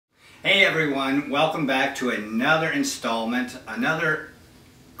Hey everyone, welcome back to another installment, another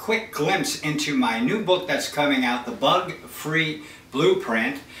quick glimpse into my new book that's coming out, The Bug-Free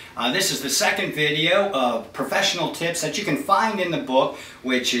Blueprint. This is the second video of professional tips that you can find in the book,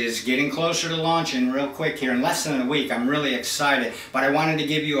 which is getting closer to launching real quick here in less than a week. I'm really excited, but I wanted to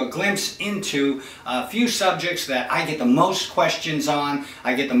give you a glimpse into a few subjects that I get the most questions on,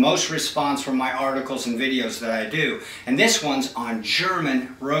 I get the most response from my articles and videos that I do. And this one's on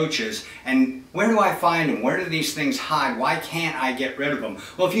German roaches. And where do I find them? Where do these things hide? Why can't I get rid of them?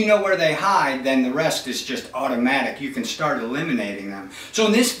 Well, if you know where they hide, then the rest is just automatic. You can start eliminating them. So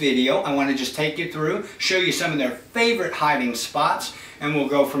in this video, I want to just take you through, show you some of their favorite hiding spots, and we'll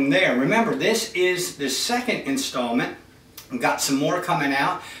go from there. Remember, this is the second installment. I've got some more coming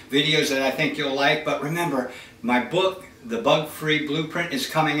out, videos that I think you'll like, but remember, my book, The Bug-Free Blueprint, is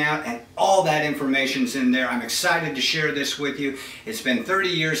coming out, and all that information's in there. I'm excited to share this with you. It's been 30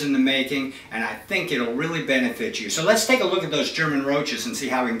 years in the making, and I think it'll really benefit you. So let's take a look at those German roaches and see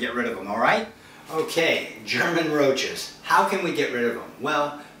how we can get rid of them, all right? Okay, German roaches. How can we get rid of them?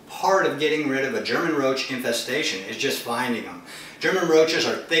 Well, part of getting rid of a German roach infestation is just finding them. German roaches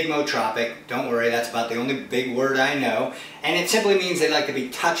are thigmotropic. Don't worry, that's about the only big word I know. And it simply means they like to be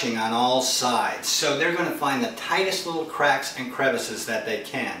touching on all sides. So they're going to find the tightest little cracks and crevices that they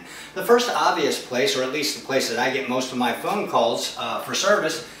can. The first obvious place, or at least the place that I get most of my phone calls for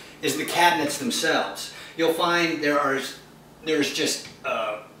service, is the cabinets themselves. You'll find there's just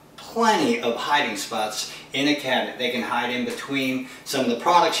plenty of hiding spots in a cabinet. They can hide in between some of the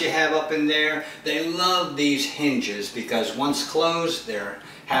products you have up in there. They love these hinges because once closed, they're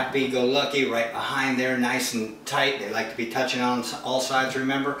happy-go-lucky right behind there, nice and tight. They like to be touching on all sides,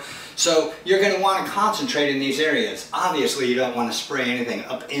 remember? So you're going to want to concentrate in these areas. Obviously, you don't want to spray anything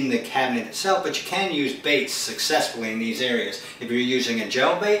up in the cabinet itself, but you can use baits successfully in these areas. If you're using a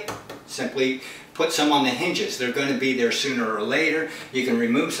gel bait, simply put some on the hinges. They're going to be there sooner or later. You can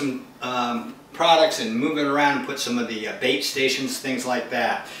remove some products and move it around and put some of the bait stations, things like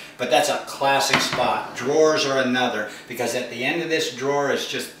that. But that's a classic spot. Drawers are another, because at the end of this drawer is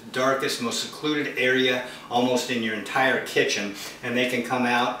just the darkest, most secluded area almost in your entire kitchen, and they can come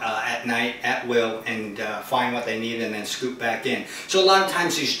out at night at will and find what they need and then scoop back in. So a lot of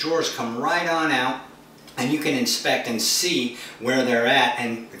times these drawers come right on out, and you can inspect and see where they're at,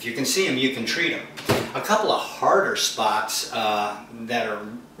 and if you can see them, you can treat them. A couple of harder spots that are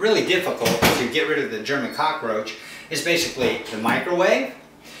really difficult to get rid of the German cockroach is basically the microwave.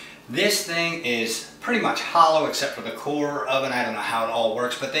 This thing is pretty much hollow except for the core oven. I don't know how it all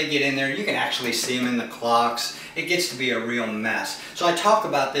works, but they get in there. You can actually see them in the clocks. It gets to be a real mess. So I talk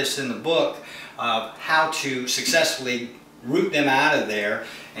about this in the book, how to successfully root them out of there,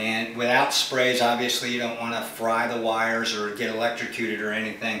 and without sprays. Obviously you don't want to fry the wires or get electrocuted or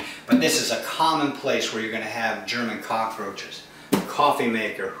anything, but this is a common place where you're going to have German cockroaches. Coffee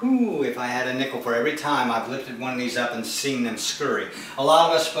maker. Ooh, if I had a nickel for every time I've lifted one of these up and seen them scurry. A lot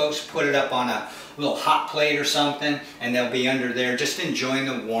of us folks put it up on a little hot plate or something, and they'll be under there just enjoying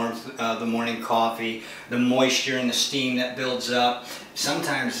the warmth of the morning coffee, the moisture and the steam that builds up.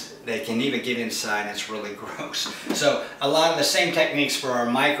 Sometimes they can even get inside, and it's really gross. So a lot of the same techniques for our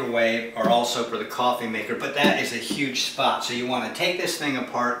microwave are also for the coffee maker, but that is a huge spot. So you want to take this thing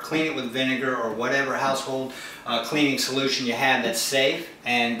apart, clean it with vinegar or whatever household cleaning solution you have that's safe,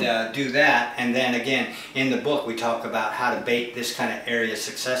 and do that. And then again, in the book we talk about how to bait this kind of area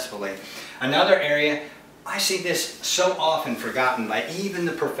successfully. Another area, I see this so often forgotten by even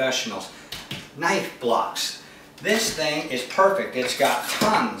the professionals, knife blocks. This thing is perfect. It's got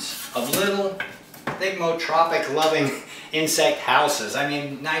tons of little thigmotropic loving insect houses. I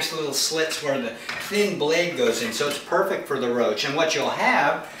mean, nice little slits where the thin blade goes in, so it's perfect for the roach. And what you'll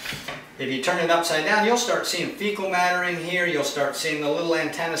have, if you turn it upside down, you'll start seeing fecal matter in here. You'll start seeing the little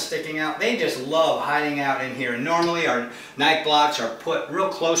antenna sticking out. They just love hiding out in here. And normally our knife blocks are put real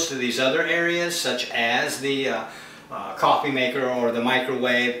close to these other areas, such as the coffee maker or the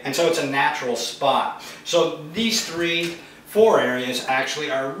microwave, and so it's a natural spot. So these four areas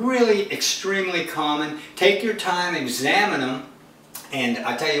actually are really extremely common. Take your time, examine them, and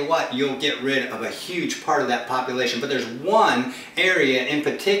I tell you what, you'll get rid of a huge part of that population. But there's one area in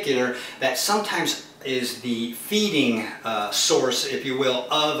particular that sometimes is the feeding source, if you will,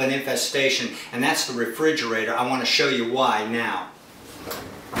 of an infestation, and that's the refrigerator. I want to show you why now.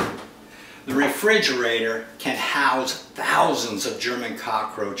 The refrigerator can house thousands of German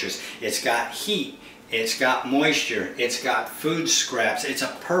cockroaches. It's got heat. it's got moisture, it's got food scraps. It's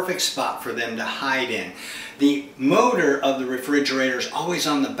a perfect spot for them to hide in. The motor of the refrigerator is always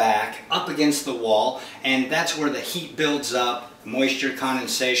on the back, up against the wall, and that's where the heat builds up, moisture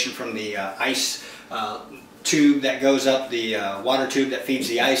condensation from the ice tube that goes up the water tube that feeds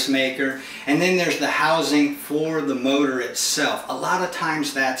the ice maker. And then there's the housing for the motor itself. A lot of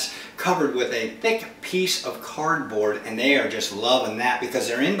times that's covered with a thick piece of cardboard, and they are just loving that because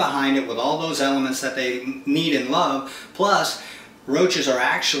they're in behind it with all those elements that they need and love. Plus, roaches are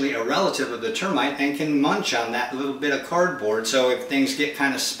actually a relative of the termite and can munch on that little bit of cardboard. So if things get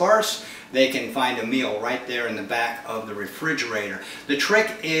kind of sparse, they can find a meal right there in the back of the refrigerator. The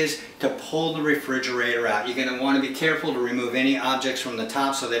trick is to pull the refrigerator out. You're going to want to be careful to remove any objects from the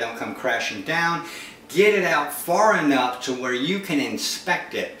top so they don't come crashing down. Get it out far enough to where you can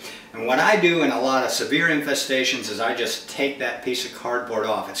inspect it. And what I do in a lot of severe infestations is I just take that piece of cardboard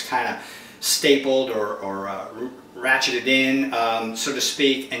off. It's kind of stapled or ratcheted in, so to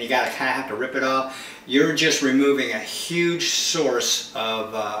speak, and you got to kind of have to rip it off. You're just removing a huge source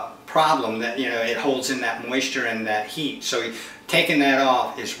of problem that, you know, it holds in that moisture and that heat. So taking that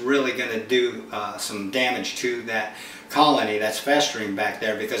off is really going to do some damage to that colony that's festering back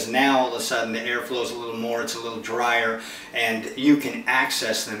there, because now all of a sudden the air flows a little more, it's a little drier, and you can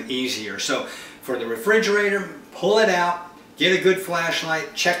access them easier. So for the refrigerator, pull it out, get a good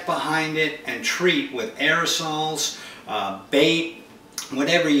flashlight, check behind it, and treat with aerosols, bait,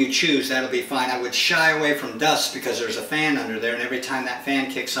 whatever you choose. That'll be fine. I would shy away from dust because there's a fan under there, and every time that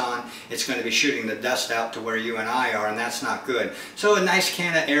fan kicks on, it's going to be shooting the dust out to where you and I are, and that's not good. So a nice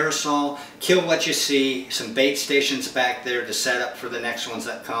can of aerosol, kill what you see, some bait stations back there to set up for the next ones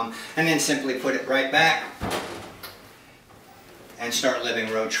that come, and then simply put it right back and start living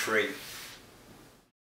roach free.